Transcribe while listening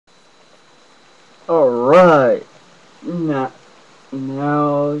Alright, now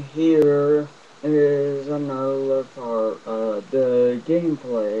here is another part of the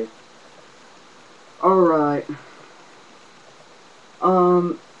gameplay. Alright,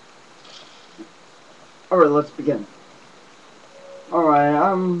 um, alright, let's begin. Alright,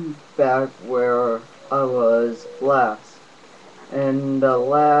 I'm back where I was last. In the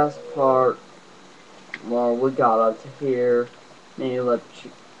last part, well, we got up to here, me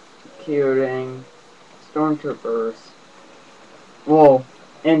electrocuting stormtroopers. Well,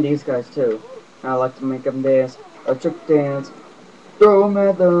 and these guys too. I like to make them dance, a trick dance, throw him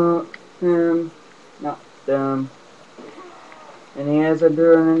at him, not them. And he hasn't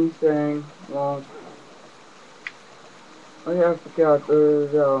done anything. Well, oh yeah, I forgot.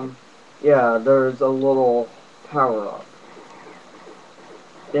 There's a little power up.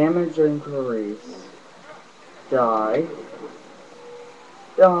 Damage increase. Die.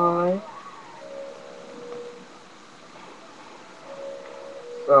 Die.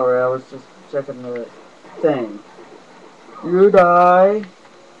 Sorry, I was just checking the thing. You die.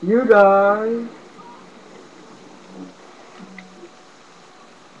 You die.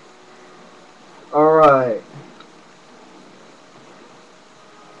 Alright.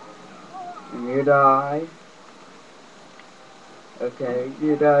 And you die. Okay,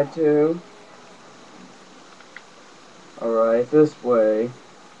 you die too. Alright, this way.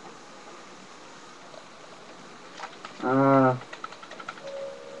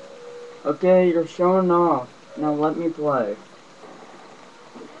 Okay, you're showing off. Now let me play.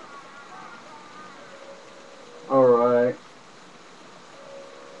 Alright.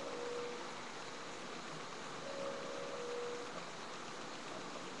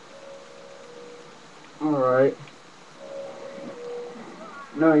 Alright.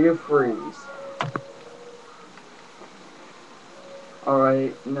 No, you freeze.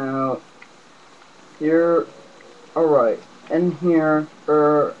 Alright, now, here, alright, in here,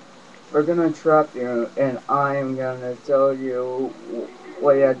 we're gonna trap you, and I'm gonna tell you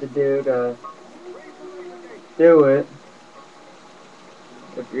what you have to do to do it.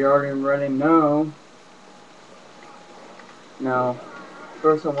 If you already know. Now,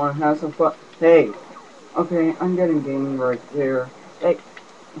 first I wanna have some fun. Hey! Okay, I'm getting gaming right here. Hey!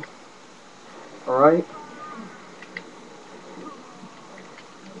 Alright?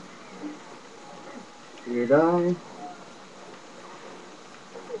 You die.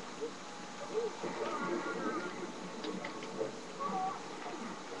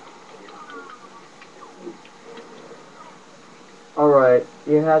 Alright,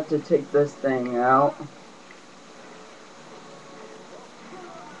 you have to take this thing out.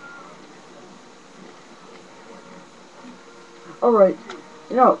 Alright,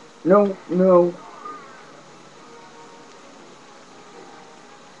 no.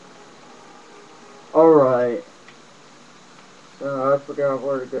 Alright. So I forgot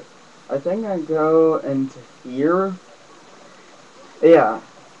where to go. I think I go into here. Yeah.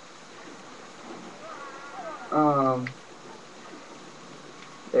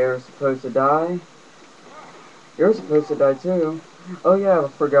 They're supposed to die. You're supposed to die too. Oh yeah, I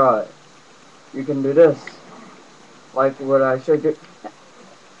forgot. You can do this. Like what I should do.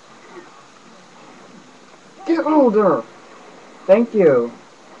 Get older! Thank you.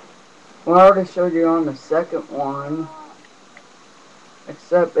 Well, I already showed you on the second one.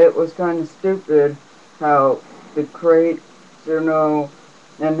 Except it was kind of stupid how the crate, and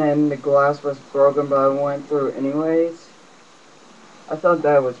then the glass was broken but I went through anyways. I thought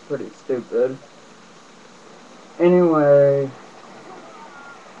that was pretty stupid. Anyway,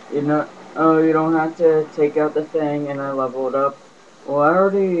 oh, you don't have to take out the thing and I leveled up. Well, I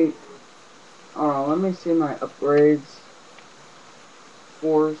already, oh, let me see my upgrades.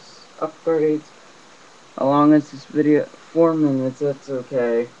 Force upgrades. How long is this video? 4 minutes, that's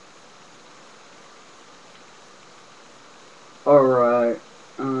okay. Alright,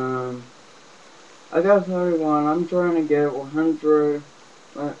 I got 31, I'm trying to get 100,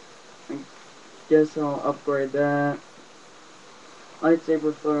 but I guess I'll upgrade that.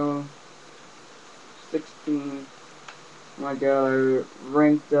 Lightsaber throw, 16. My god, I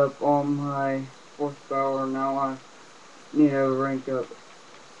ranked up all my horsepower, now I need to rank up.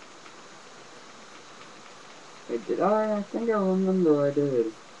 Wait, did I? I think I remember I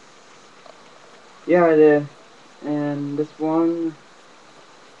did. Yeah, I did. And this one,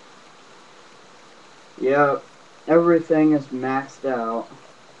 yeah, everything is maxed out.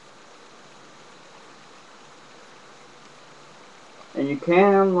 And you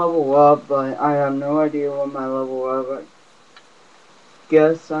can level up, but I have no idea what my level up. I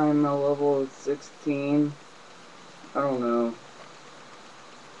guess I'm a level 16. I don't know.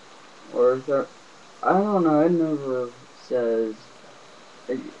 Or is that? I don't know, it never says.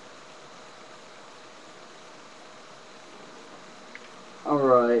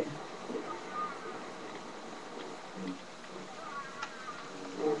 Alright.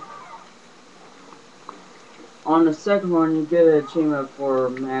 On the second one, you get an achievement for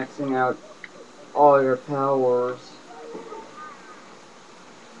maxing out all your powers.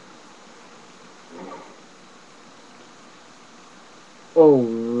 Oh,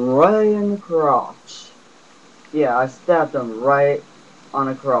 right in the crotch. Yeah, I stabbed him right on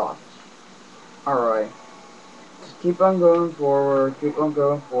the crotch. Alright. Just keep on going forward, keep on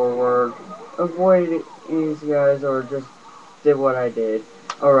going forward. Avoid these guys or just did what I did.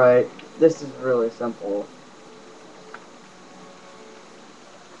 Alright, this is really simple.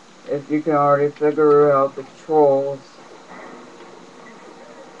 If you can already figure out the controls.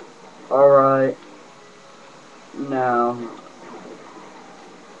 Alright. Now.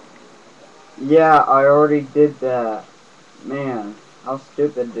 Yeah, I already did that. Man, how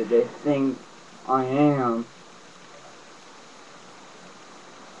stupid did they think I am?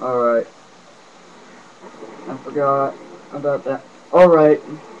 Alright. I forgot about that. Alright.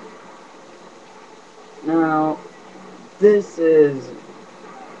 Now, this is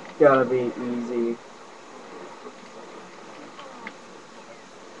gotta be easy.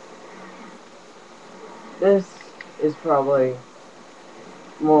 This is probably...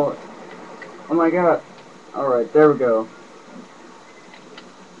 Well, oh my god. Alright, there we go.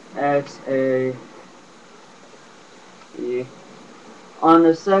 X, A, E. On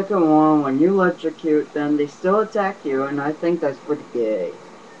the second one, when you electrocute them, they still attack you, and I think that's pretty gay.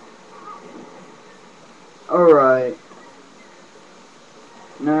 Alright.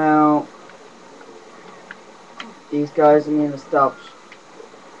 Now, these guys need to stop.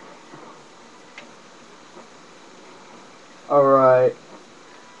 Alright.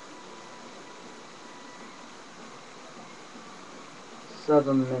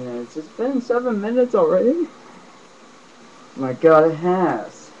 Seven minutes. It's been 7 minutes already? My god, it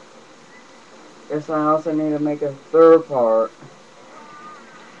has. Guess I also need to make a third part.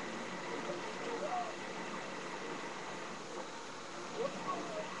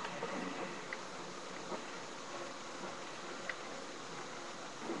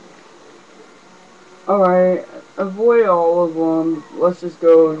 Alright, avoid all of them. Let's just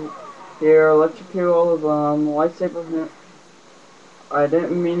go here, electrocute all of them. Lightsaber hit. I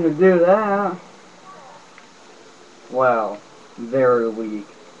didn't mean to do that. Wow, very weak.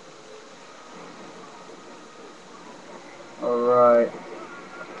 Alright.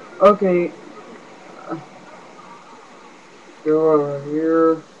 Okay. Go over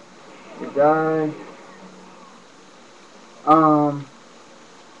here. You die.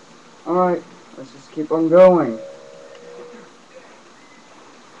 Alright. Let's just keep on going.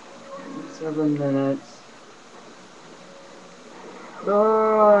 7 minutes.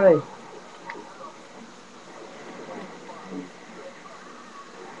 Die!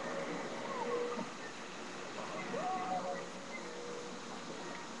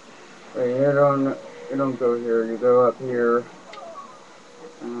 Wait, you don't go here, you go up here.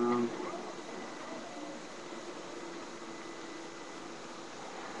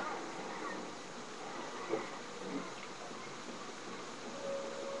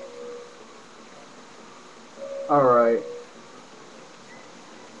 Alright.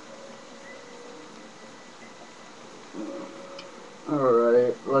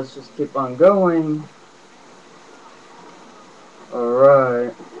 Alright, let's just keep on going.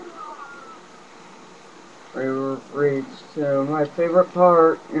 Alright. We reached to my favorite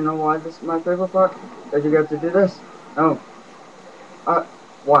part. You know why this is my favorite part? Did you get to do this? Oh.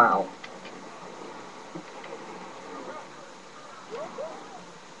 Wow.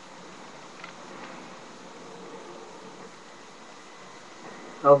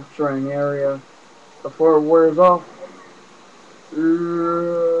 Health train area. Before it wears off.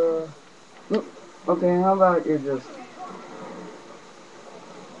 Okay, how about you just...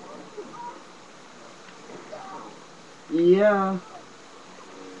 Yeah.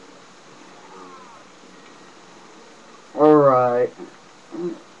 Alright.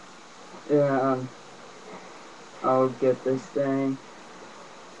 Yeah. I'll get this thing.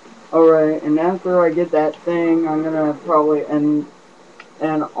 Alright, and after I get that thing, I'm gonna probably end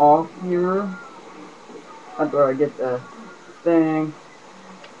off here. After I get the thing.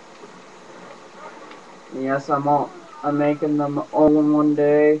 Yes, I'm making them all in one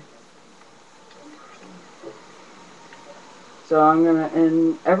day. So I'm gonna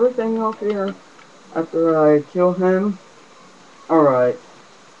end everything off here after I kill him. Alright.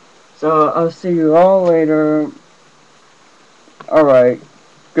 So I'll see you all later. Alright.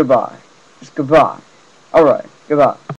 Goodbye. Just goodbye. Alright, goodbye.